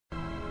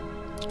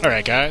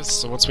Alright guys,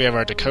 so once we have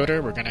our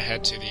decoder, we're going to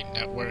head to the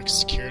network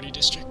security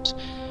district.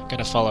 Going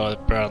to follow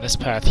around this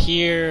path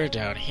here,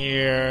 down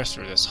here,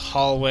 through this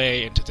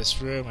hallway, into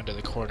this room, into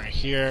the corner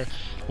here,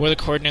 where the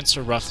coordinates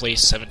are roughly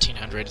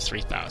 1700 to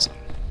 3000.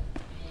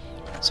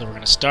 So we're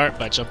going to start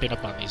by jumping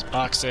up on these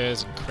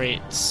boxes and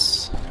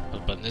crates,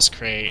 up on this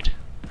crate,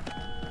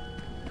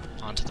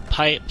 onto the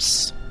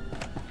pipes,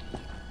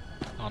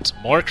 onto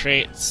more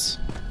crates,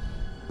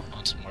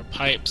 onto more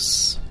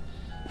pipes,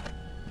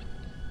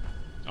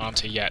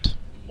 onto yet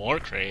more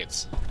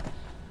crates,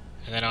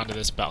 and then onto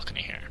this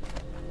balcony here.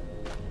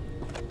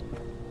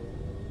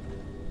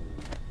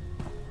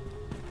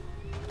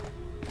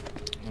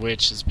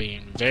 Which is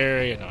being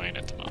very annoying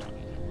at the moment.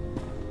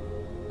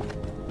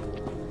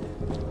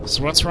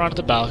 So once we're onto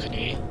the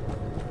balcony,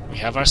 we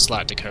have our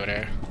slot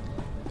decoder.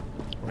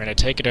 We're going to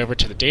take it over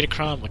to the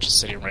Datacron, which is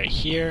sitting right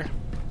here,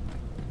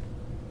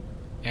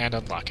 and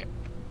unlock it.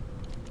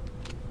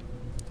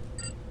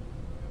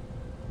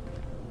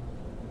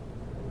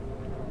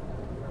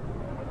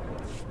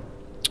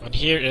 And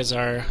here is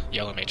our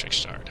yellow matrix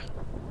shard.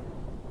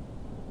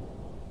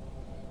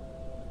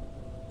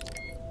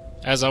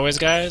 As always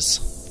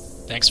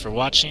guys, thanks for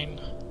watching,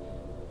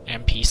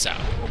 and peace out.